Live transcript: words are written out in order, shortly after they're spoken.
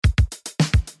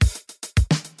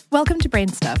Welcome to Brain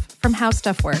Stuff from How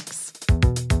Stuff Works.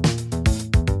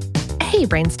 Hey,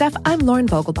 Brain Stuff, I'm Lauren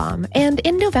Vogelbaum, and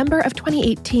in November of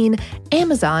 2018,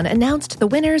 Amazon announced the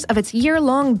winners of its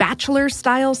year-long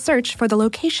bachelor-style search for the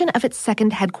location of its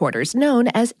second headquarters, known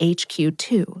as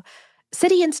HQ2.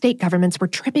 City and state governments were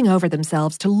tripping over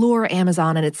themselves to lure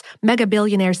Amazon and its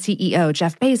mega-billionaire CEO,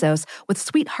 Jeff Bezos, with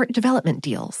sweetheart development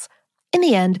deals. In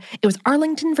the end, it was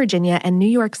Arlington, Virginia, and New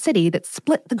York City that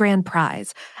split the grand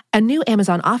prize, a new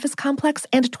Amazon office complex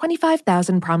and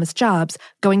 25,000 promised jobs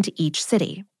going to each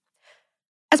city.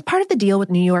 As part of the deal with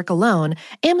New York alone,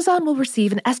 Amazon will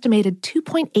receive an estimated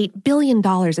 $2.8 billion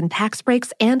in tax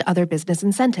breaks and other business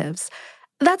incentives.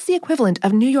 That's the equivalent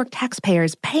of New York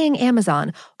taxpayers paying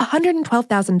Amazon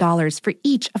 $112,000 for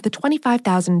each of the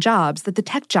 25,000 jobs that the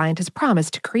tech giant has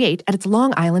promised to create at its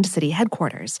Long Island City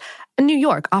headquarters. New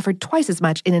York offered twice as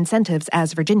much in incentives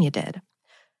as Virginia did.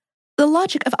 The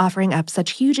logic of offering up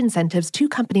such huge incentives to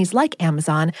companies like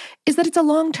Amazon is that it's a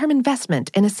long-term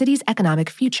investment in a city's economic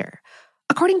future.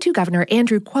 According to Governor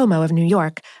Andrew Cuomo of New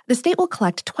York, the state will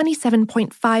collect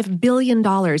 $27.5 billion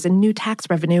in new tax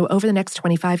revenue over the next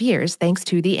 25 years thanks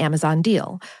to the Amazon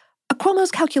deal.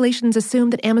 Cuomo's calculations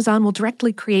assume that Amazon will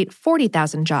directly create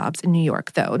 40,000 jobs in New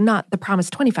York, though, not the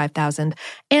promised 25,000,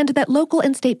 and that local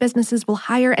and state businesses will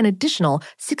hire an additional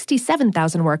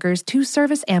 67,000 workers to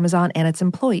service Amazon and its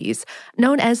employees,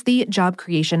 known as the job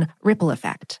creation ripple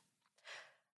effect.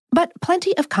 But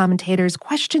plenty of commentators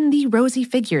question the rosy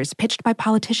figures pitched by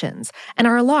politicians and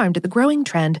are alarmed at the growing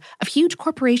trend of huge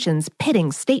corporations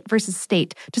pitting state versus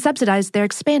state to subsidize their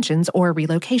expansions or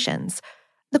relocations.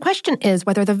 The question is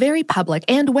whether the very public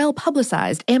and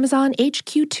well-publicized Amazon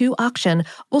HQ2 auction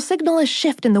will signal a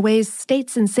shift in the ways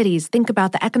states and cities think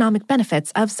about the economic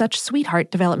benefits of such sweetheart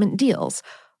development deals,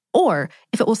 or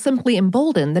if it will simply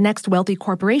embolden the next wealthy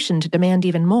corporation to demand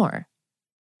even more.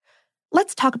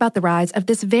 Let's talk about the rise of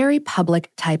this very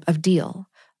public type of deal.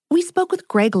 We spoke with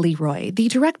Greg Leroy, the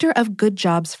director of Good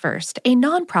Jobs First, a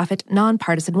nonprofit,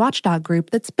 nonpartisan watchdog group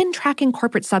that's been tracking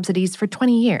corporate subsidies for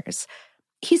 20 years.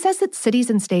 He says that cities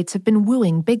and states have been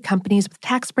wooing big companies with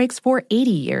tax breaks for 80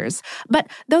 years, but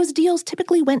those deals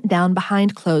typically went down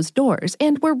behind closed doors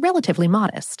and were relatively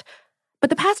modest. But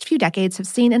the past few decades have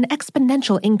seen an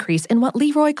exponential increase in what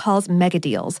Leroy calls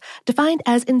megadeals, defined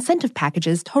as incentive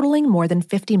packages totaling more than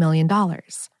 $50 million.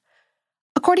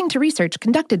 According to research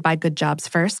conducted by Good Jobs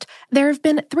First, there have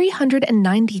been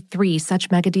 393 such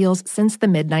megadeals since the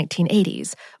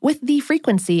mid-1980s, with the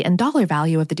frequency and dollar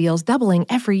value of the deals doubling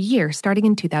every year starting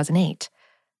in 2008.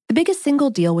 The biggest single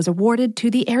deal was awarded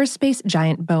to the aerospace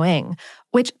giant Boeing,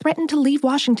 which threatened to leave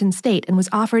Washington state and was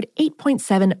offered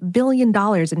 $8.7 billion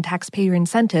in taxpayer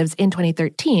incentives in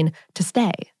 2013 to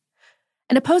stay.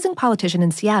 An opposing politician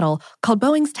in Seattle called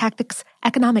Boeing's tactics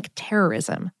economic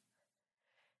terrorism.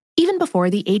 Even before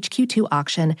the HQ2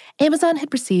 auction, Amazon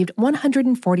had received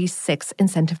 146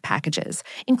 incentive packages,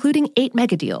 including 8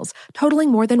 megadeals,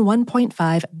 totaling more than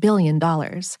 $1.5 billion.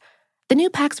 The new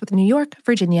pacts with New York,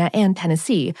 Virginia, and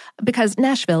Tennessee, because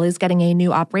Nashville is getting a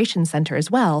new operations center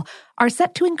as well, are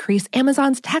set to increase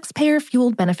Amazon's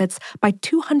taxpayer-fueled benefits by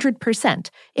 200%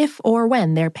 if or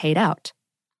when they're paid out.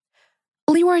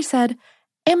 Leroy said,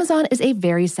 Amazon is a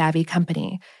very savvy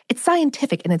company. It's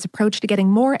scientific in its approach to getting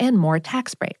more and more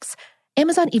tax breaks.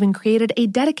 Amazon even created a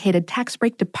dedicated tax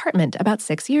break department about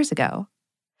 6 years ago.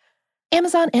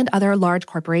 Amazon and other large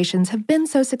corporations have been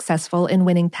so successful in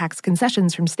winning tax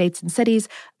concessions from states and cities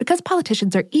because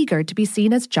politicians are eager to be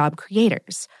seen as job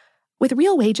creators. With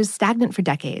real wages stagnant for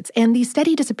decades and the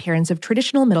steady disappearance of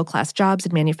traditional middle-class jobs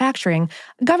in manufacturing,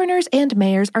 governors and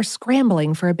mayors are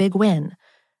scrambling for a big win.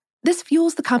 This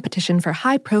fuels the competition for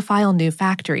high-profile new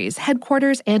factories,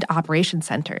 headquarters, and operation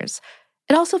centers.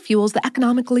 It also fuels the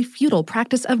economically futile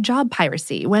practice of job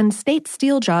piracy when states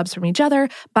steal jobs from each other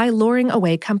by luring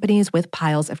away companies with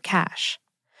piles of cash.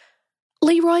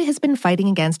 Leroy has been fighting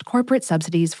against corporate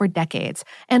subsidies for decades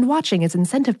and watching its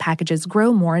incentive packages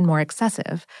grow more and more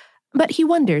excessive. But he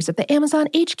wonders if the Amazon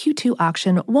HQ2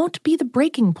 auction won't be the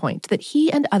breaking point that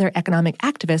he and other economic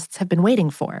activists have been waiting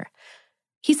for.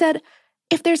 He said,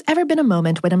 "If there's ever been a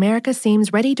moment when America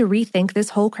seems ready to rethink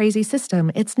this whole crazy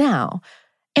system, it's now.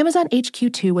 Amazon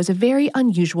HQ2 was a very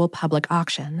unusual public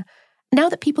auction. Now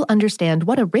that people understand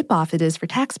what a ripoff it is for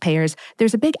taxpayers,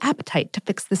 there's a big appetite to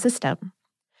fix the system."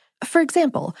 For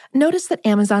example, notice that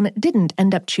Amazon didn't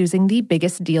end up choosing the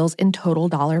biggest deals in total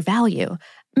dollar value.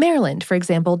 Maryland, for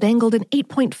example, dangled an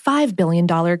 $8.5 billion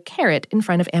carrot in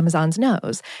front of Amazon's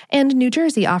nose, and New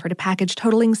Jersey offered a package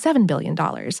totaling $7 billion,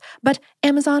 but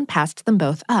Amazon passed them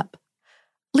both up.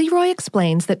 Leroy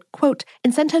explains that, quote,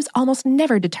 incentives almost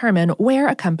never determine where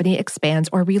a company expands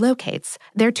or relocates.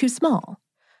 They're too small.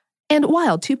 And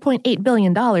while $2.8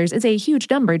 billion is a huge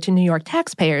number to New York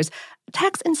taxpayers,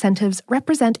 tax incentives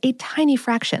represent a tiny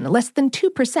fraction, less than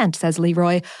 2%, says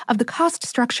Leroy, of the cost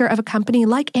structure of a company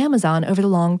like Amazon over the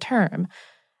long term.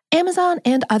 Amazon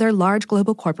and other large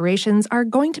global corporations are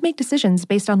going to make decisions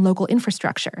based on local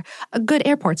infrastructure. Good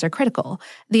airports are critical,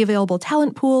 the available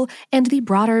talent pool, and the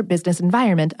broader business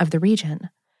environment of the region.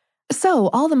 So,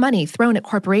 all the money thrown at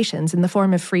corporations in the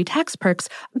form of free tax perks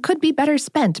could be better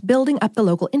spent building up the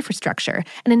local infrastructure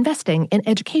and investing in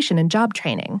education and job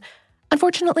training.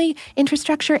 Unfortunately,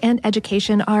 infrastructure and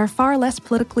education are far less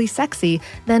politically sexy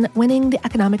than winning the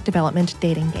economic development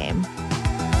dating game.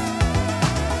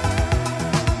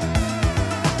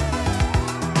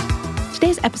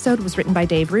 Today's episode was written by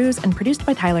Dave Roos and produced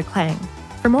by Tyler Klang.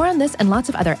 For more on this and lots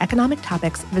of other economic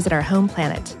topics, visit our home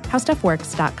planet,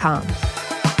 howstuffworks.com.